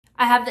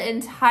I have the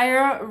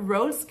entire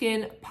Rhode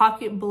Skin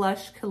Pocket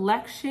Blush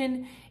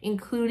collection,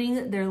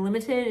 including their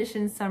limited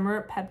edition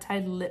Summer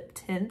Peptide Lip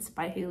Tints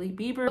by Hailey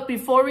Bieber. But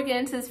before we get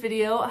into this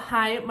video,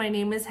 hi, my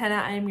name is Henna.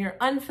 I am your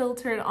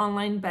unfiltered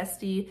online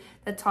bestie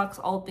that talks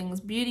all things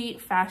beauty,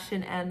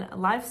 fashion, and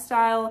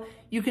lifestyle.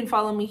 You can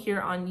follow me here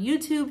on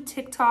YouTube,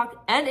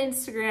 TikTok, and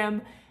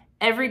Instagram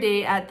every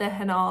day at the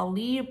Henna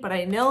Ali, but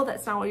I know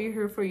that's not what you're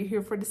here for. You're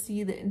here for to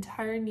see the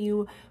entire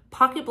new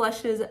pocket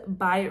blushes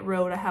by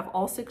Rhode. I have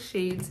all 6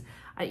 shades.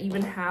 I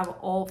even have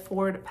all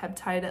 4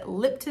 Peptide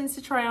lip tints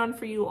to try on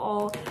for you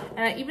all.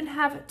 And I even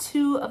have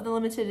 2 of the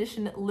limited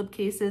edition lip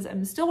cases.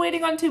 I'm still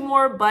waiting on 2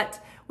 more,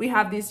 but we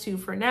have these 2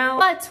 for now.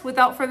 But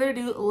without further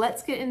ado,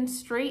 let's get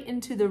straight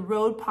into the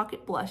Rhode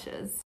pocket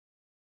blushes.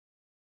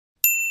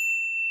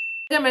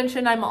 Like I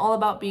mentioned, I'm all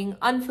about being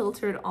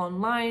unfiltered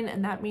online,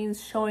 and that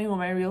means showing what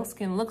my real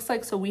skin looks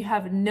like. So we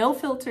have no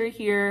filter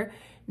here,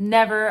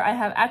 never. I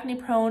have acne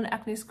prone,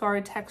 acne scar,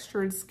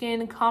 textured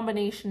skin,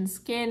 combination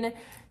skin.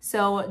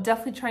 So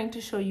definitely trying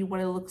to show you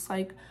what it looks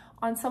like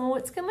on someone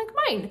with skin like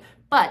mine.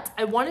 But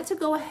I wanted to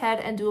go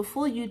ahead and do a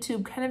full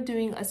YouTube kind of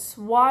doing a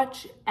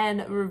swatch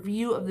and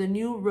review of the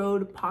new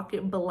Rhode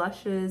pocket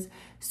blushes.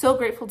 So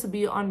grateful to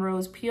be on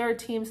Rhode's PR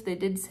team. So they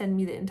did send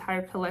me the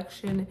entire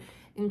collection,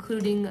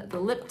 including the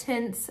lip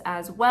tints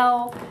as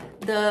well.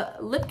 The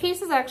lip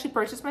cases I actually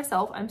purchased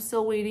myself. I'm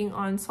still waiting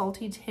on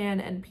Salty Tan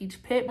and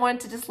Peach Pit. I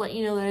wanted to just let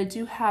you know that I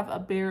do have a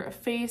bare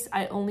face.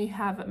 I only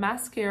have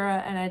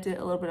mascara and I did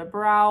a little bit of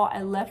brow.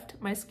 I left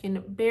my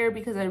skin bare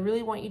because I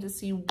really want you to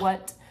see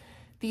what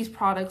these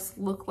products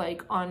look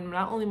like on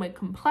not only my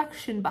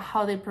complexion, but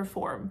how they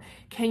perform.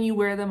 Can you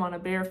wear them on a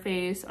bare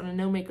face, on a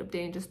no makeup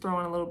day, and just throw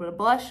on a little bit of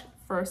blush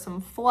for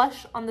some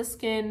flush on the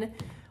skin?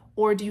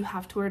 Or do you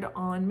have to wear it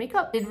on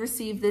makeup? I did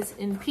receive this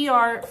in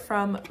PR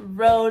from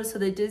Rhode, so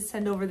they did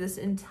send over this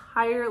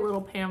entire little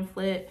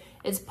pamphlet.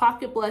 It's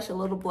pocket blush, a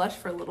little blush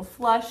for a little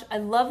flush. I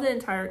love the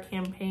entire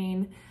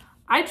campaign.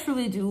 I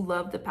truly do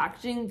love the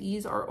packaging.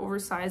 These are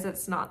oversized.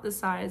 That's not the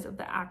size of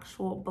the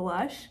actual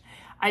blush.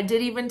 I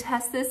did even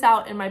test this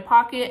out in my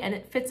pocket, and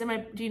it fits in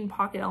my jean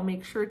pocket. I'll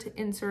make sure to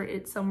insert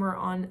it somewhere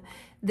on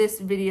this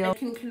video. I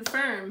can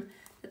confirm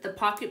that the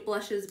pocket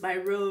blushes by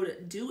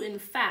Rhode do in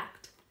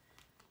fact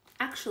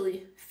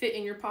actually fit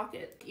in your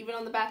pocket, even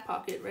on the back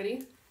pocket.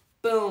 Ready?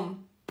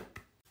 Boom.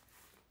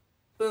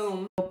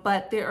 Boom.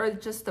 But they are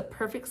just the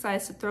perfect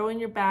size to throw in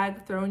your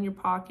bag, throw in your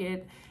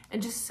pocket,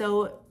 and just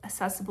so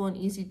accessible and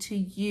easy to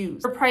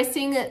use. For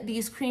pricing,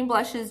 these cream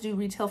blushes do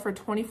retail for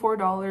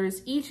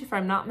 $24 each, if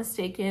I'm not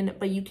mistaken,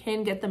 but you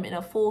can get them in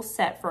a full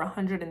set for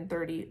 $130.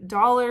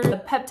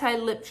 The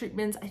Peptide lip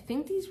treatments, I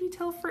think these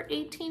retail for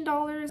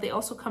 $18. They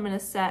also come in a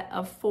set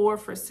of 4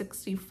 for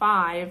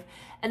 $65.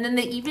 And then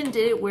they even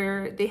did it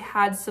where they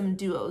had some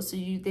duos. So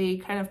they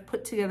kind of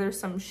put together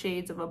some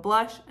shades of a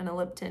blush and a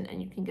lip tint,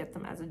 and you can get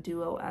them as a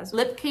duo as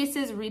well. Lip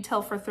cases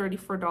retail for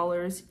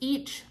 $34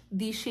 each.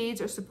 These shades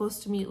are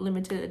supposed to meet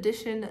limited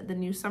edition, the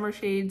new summer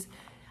shades.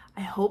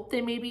 I hope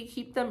they maybe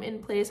keep them in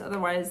place,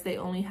 otherwise they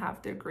only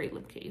have their gray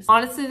lip case.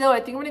 Honestly though, I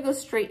think I'm gonna go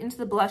straight into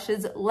the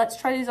blushes. Let's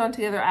try these on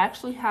together. I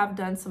actually have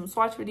done some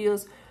swatch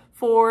videos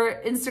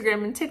for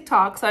Instagram and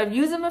TikTok, so I've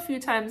used them a few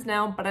times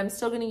now, but I'm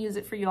still gonna use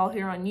it for y'all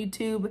here on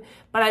YouTube.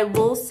 But I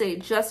will say,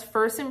 just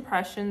first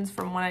impressions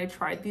from when I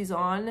tried these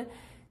on,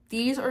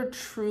 these are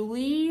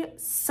truly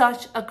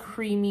such a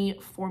creamy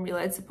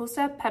formula. It's supposed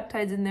to have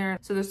peptides in there,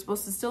 so they're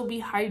supposed to still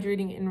be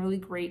hydrating and really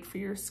great for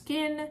your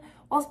skin,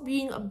 whilst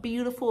being a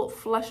beautiful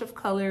flush of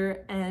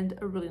color and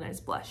a really nice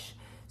blush.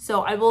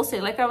 So I will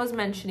say, like I was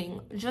mentioning,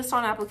 just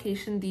on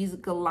application, these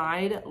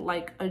glide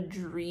like a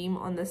dream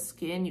on the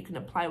skin. You can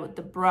apply with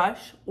the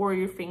brush or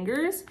your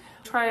fingers.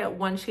 Try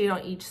 1 shade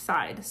on each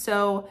side.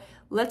 So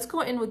let's go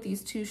in with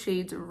these 2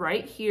 shades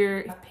right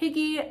here,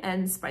 Piggy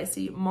and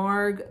Spicy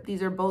Marg.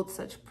 These are both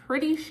such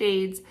pretty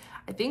shades.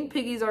 I think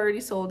Piggy's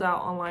already sold out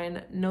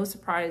online, no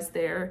surprise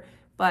there.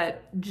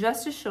 But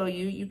just to show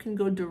you, you can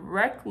go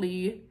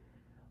directly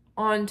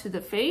onto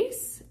the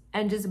face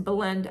and just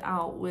blend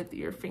out with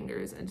your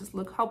fingers, and just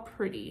look how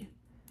pretty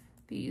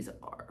these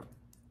are.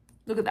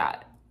 Look at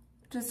that.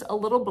 Just a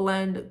little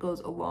blend goes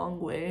a long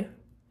way.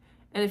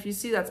 And if you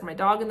see, that's my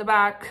dog in the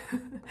back.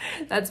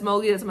 That's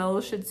Mowgli, that's my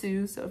little Shih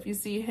Tzu. So if you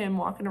see him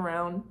walking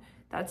around,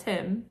 that's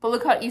him. But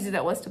look how easy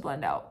that was to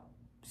blend out.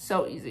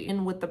 So easy.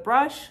 And with the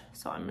brush,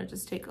 so I'm gonna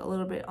just take a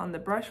little bit on the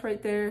brush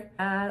right there,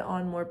 add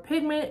on more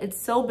pigment. It's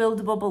so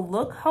buildable, but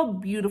look how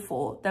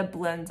beautiful that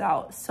blends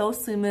out. So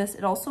seamless.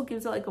 It also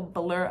gives it like a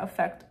blur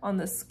effect on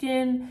the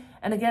skin.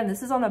 And again,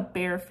 this is on a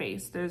bare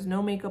face. There's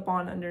no makeup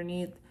on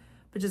underneath,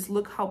 but just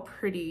look how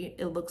pretty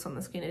it looks on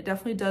the skin. It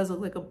definitely does look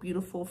like a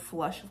beautiful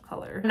flush of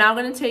color. Now I'm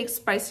gonna take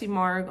Spicy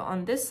Marg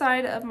on this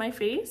side of my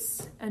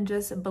face and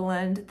just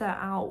blend that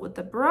out with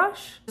the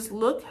brush. Just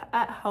look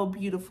at how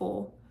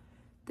beautiful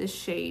this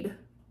shade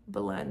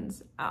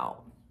blends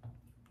out.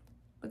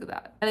 Look at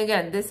that. And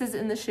again, this is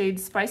in the shade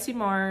Spicy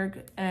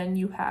Marg, and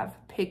you have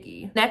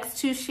Piggy. Next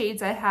 2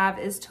 shades I have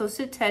is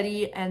Toasted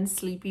Teddy and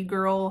Sleepy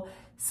Girl.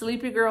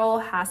 Sleepy Girl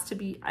has to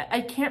be,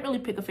 I can't really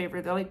pick a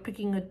favorite. They're like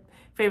picking a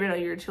favorite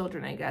of your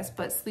children, I guess.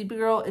 But Sleepy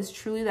Girl is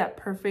truly that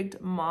perfect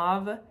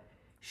mauve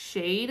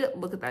shade.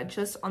 Look at that,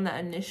 just on the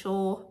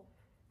initial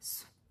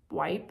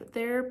swipe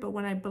there. But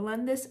when I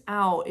blend this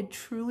out, it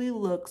truly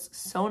looks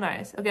so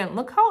nice. Again,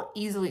 look how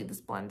easily this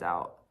blends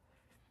out.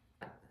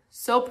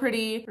 So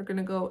pretty. We're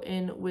gonna go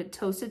in with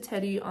Toasted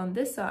Teddy on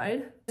this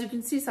side. As you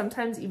can see,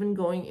 sometimes even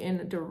going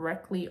in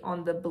directly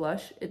on the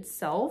blush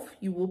itself,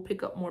 you will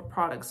pick up more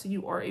products, so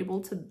you are able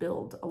to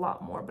build a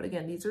lot more. But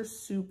again, these are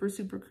super,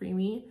 super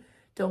creamy.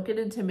 Don't get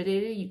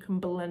intimidated, you can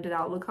blend it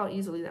out. Look how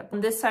easily that. On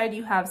this side,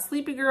 you have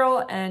Sleepy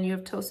Girl and you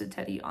have Toasted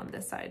Teddy on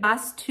this side.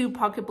 Last two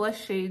pocket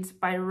blush shades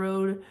by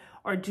Rhode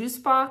are Juice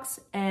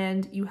Box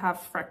and you have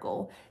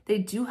Freckle. They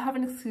do have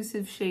an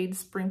exclusive shade,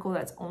 Sprinkle,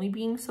 that's only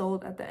being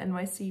sold at the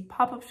NYC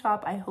pop-up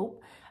shop. I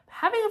hope,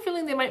 having a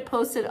feeling they might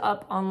post it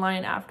up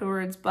online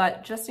afterwards,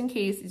 but just in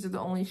case, these are the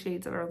only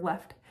shades that are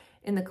left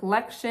in the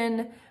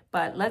collection.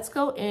 But let's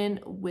go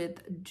in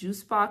with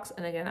Juice Box.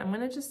 And again, I'm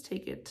gonna just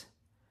take it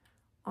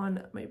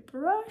on my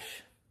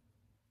brush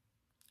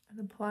and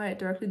apply it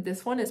directly.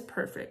 This one is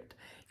perfect.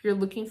 If you're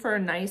looking for a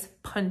nice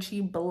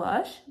punchy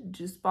blush,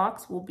 Juice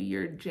Box will be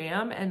your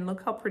jam. And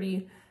look how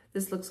pretty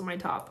this looks on my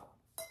top.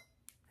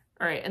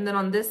 All right, and then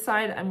on this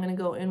side, I'm gonna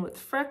go in with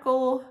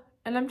Freckle,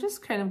 and I'm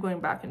just kind of going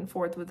back and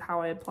forth with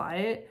how I apply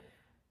it.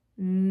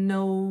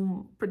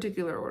 No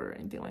particular order or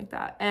anything like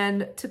that.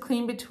 And to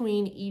clean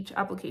between each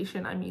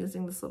application, I'm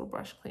using this little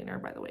brush cleaner,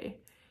 by the way.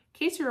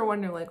 In case you were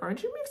wondering, like,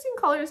 aren't you mixing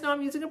colors? No,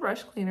 I'm using a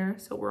brush cleaner,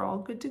 so we're all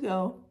good to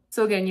go.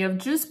 So again, you have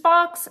Juice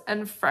Box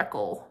and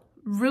Freckle.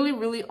 Really,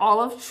 really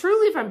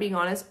truly, if I'm being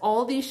honest,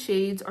 all these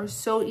shades are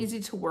so easy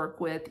to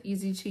work with,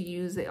 easy to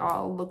use. They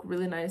all look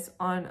really nice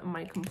on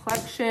my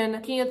complexion.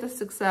 Looking at the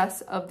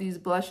success of these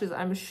blushes,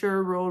 I'm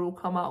sure Rhode will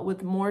come out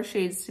with more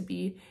shades to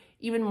be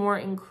even more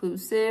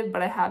inclusive,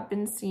 but I have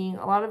been seeing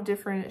a lot of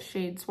different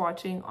shade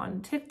swatching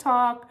on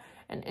TikTok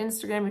and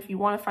Instagram. If you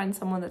want to find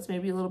someone that's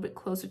maybe a little bit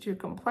closer to your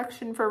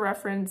complexion for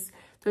reference,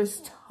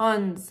 there's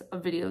tons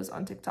of videos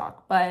on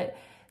TikTok. But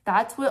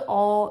that's what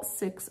all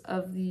 6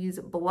 of these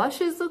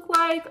blushes look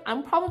like.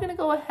 I'm probably gonna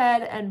go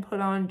ahead and put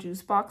on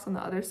Juice Box on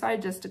the other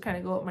side just to kind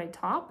of go at my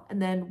top,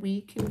 and then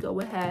we can go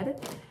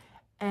ahead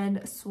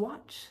and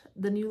swatch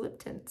the new lip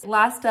tints.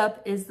 Last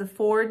up is the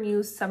 4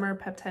 new Summer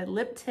Peptide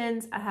lip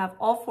tints. I have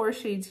all 4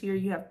 shades here.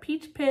 You have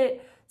Peach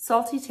Pit,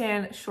 Salty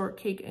Tan,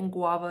 Shortcake, and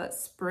Guava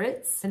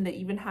Spritz. And they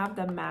even have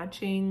the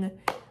matching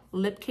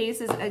lip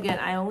cases. Again,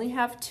 I only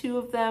have 2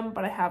 of them,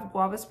 but I have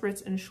Guava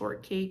Spritz and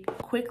Shortcake.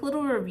 Quick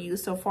little review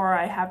so far.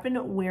 I have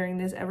been wearing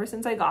this ever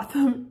since I got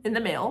them in the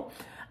mail,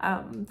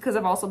 because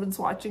I've also been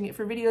swatching it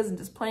for videos and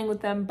just playing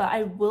with them. But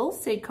I will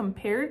say,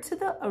 compared to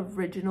the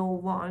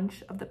original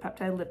launch of the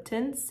Peptide lip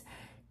tints,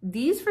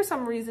 these for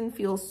some reason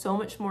feel so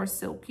much more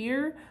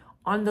silkier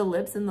on the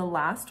lips than the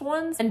last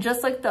ones. And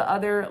just like the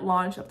other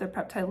launch of their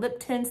Peptide lip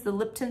tints, the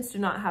lip tints do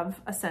not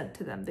have a scent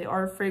to them. They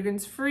are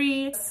fragrance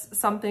free.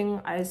 Something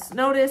I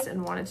noticed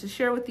and wanted to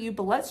share with you,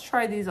 but let's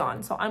try these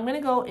on. So I'm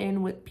gonna go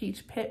in with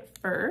Peach Pit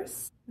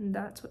first. And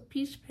that's what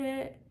Peach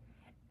Pit.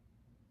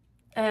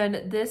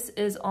 And this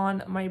is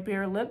on my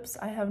bare lips.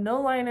 I have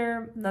no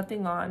liner,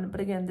 nothing on,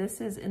 but again,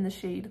 this is in the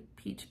shade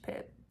Peach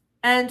Pit.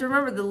 And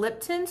remember, the lip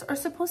tints are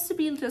supposed to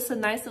be just a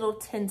nice little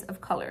tint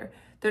of color.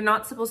 They're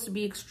not supposed to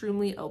be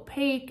extremely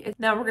opaque.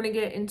 Now we're gonna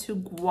get into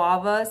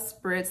Guava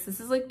Spritz. This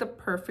is like the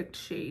perfect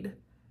shade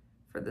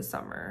for the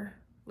summer.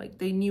 Like,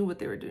 they knew what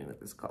they were doing with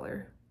this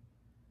color.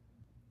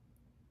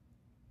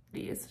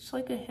 It's just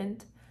like a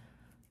hint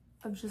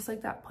of just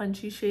like that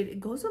punchy shade. It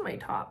goes on my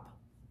top.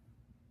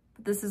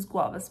 But this is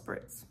Guava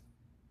Spritz.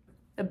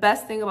 The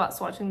best thing about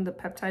swatching the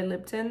Peptide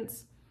lip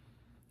tints,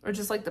 or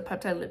just like the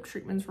Peptide lip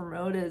treatments from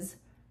Rhode, is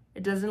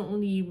it doesn't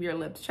leave your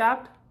lips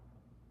chapped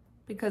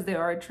because they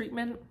are a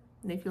treatment.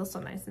 They feel so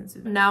nice and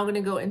soothing. Now I'm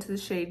gonna go into the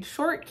shade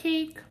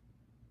Shortcake.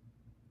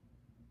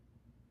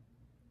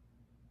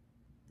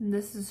 And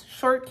this is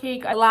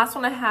Shortcake. The last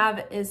one I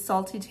have is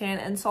Salty Tan,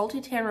 and Salty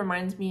Tan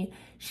reminds me,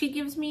 she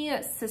gives me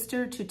a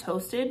sister to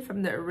Toasted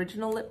from the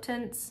original lip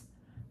tints,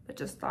 but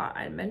just thought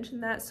I'd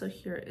mention that. So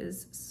here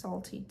is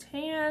Salty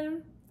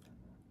Tan.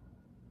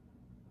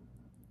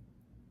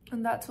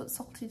 And that's what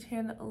Salty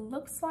Tan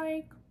looks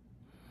like.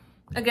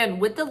 Again,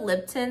 with the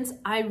lip tints,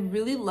 I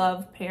really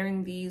love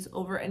pairing these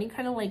over any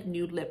kind of like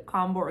nude lip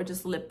combo or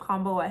just lip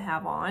combo I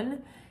have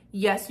on.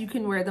 Yes, you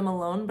can wear them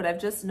alone, but I've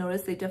just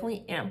noticed they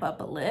definitely amp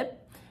up a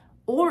lip,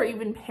 or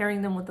even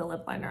pairing them with a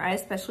lip liner. I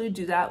especially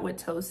do that with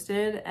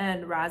Toasted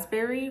and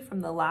Raspberry from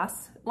the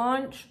last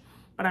launch,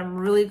 but I'm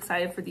really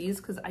excited for these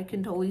because I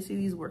can totally see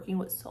these working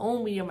with so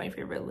many of my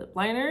favorite lip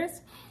liners.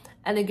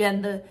 And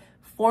again, the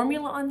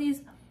formula on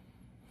these,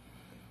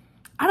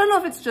 I don't know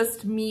if it's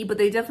just me, but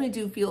they definitely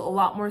do feel a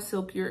lot more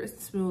silkier and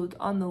smooth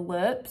on the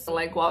lips.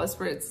 Like Guava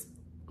Spritz,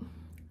 oh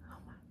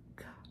my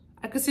God.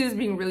 I could see this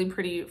being really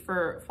pretty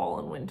for fall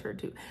and winter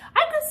too.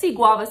 I could see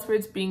Guava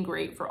Spritz being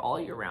great for all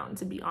year round,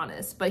 to be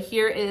honest. But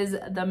here is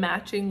the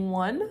matching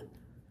one.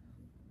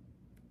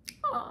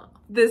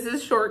 This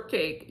is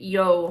Shortcake.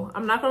 Yo,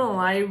 I'm not gonna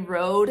lie,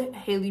 Rhode,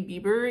 Hailey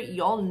Bieber,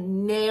 y'all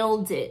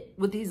nailed it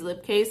with these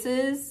lip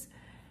cases.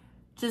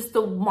 just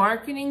the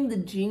marketing, the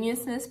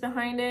geniusness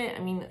behind it.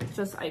 I mean, it's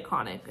just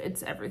iconic.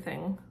 It's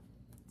everything.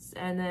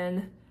 And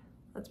then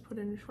let's put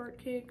in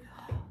shortcake.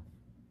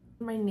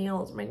 My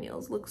nails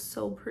look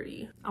so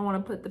pretty. I want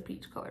to put the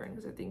peach color in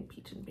because I think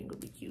peach and pink would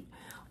be cute.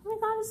 Oh my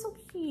god, it's so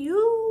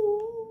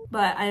cute.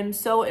 But I'm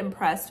so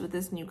impressed with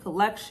this new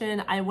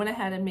collection. I went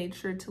ahead and made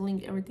sure to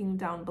link everything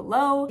down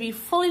below. To be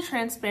fully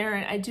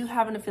transparent, I do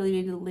have an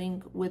affiliated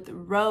link with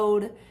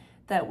Rhode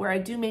where I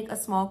do make a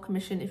small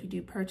commission if you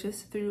do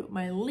purchase through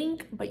my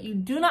link, but you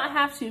do not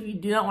have to if you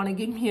do not want to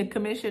give me a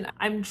commission.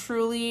 I'm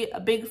truly a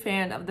big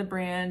fan of the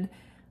brand.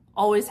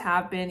 Always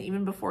have been,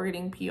 even before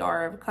getting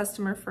PR.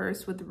 Customer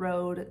first with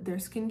Rhode. Their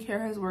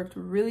skincare has worked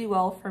really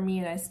well for me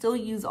and I still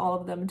use all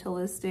of them till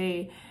this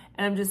day.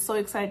 And I'm just so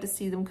excited to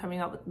see them coming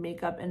out with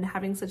makeup, and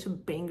having such a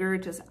banger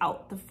just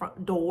out the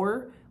front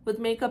door with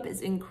makeup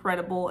is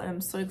incredible. And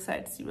I'm so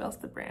excited to see what else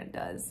the brand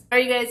does. All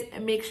right, you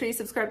guys, make sure you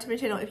subscribe to my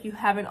channel if you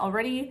haven't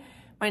already.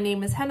 My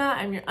name is Henna.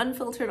 I'm your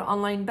unfiltered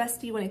online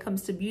bestie when it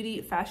comes to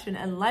beauty, fashion,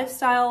 and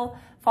lifestyle.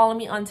 Follow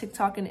me on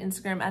TikTok and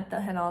Instagram at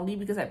the Henna Ali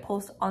because I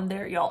post on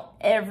there, y'all,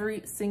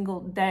 every single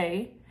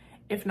day,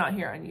 if not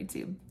here on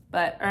YouTube.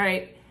 But all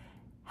right,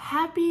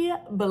 happy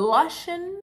blushing.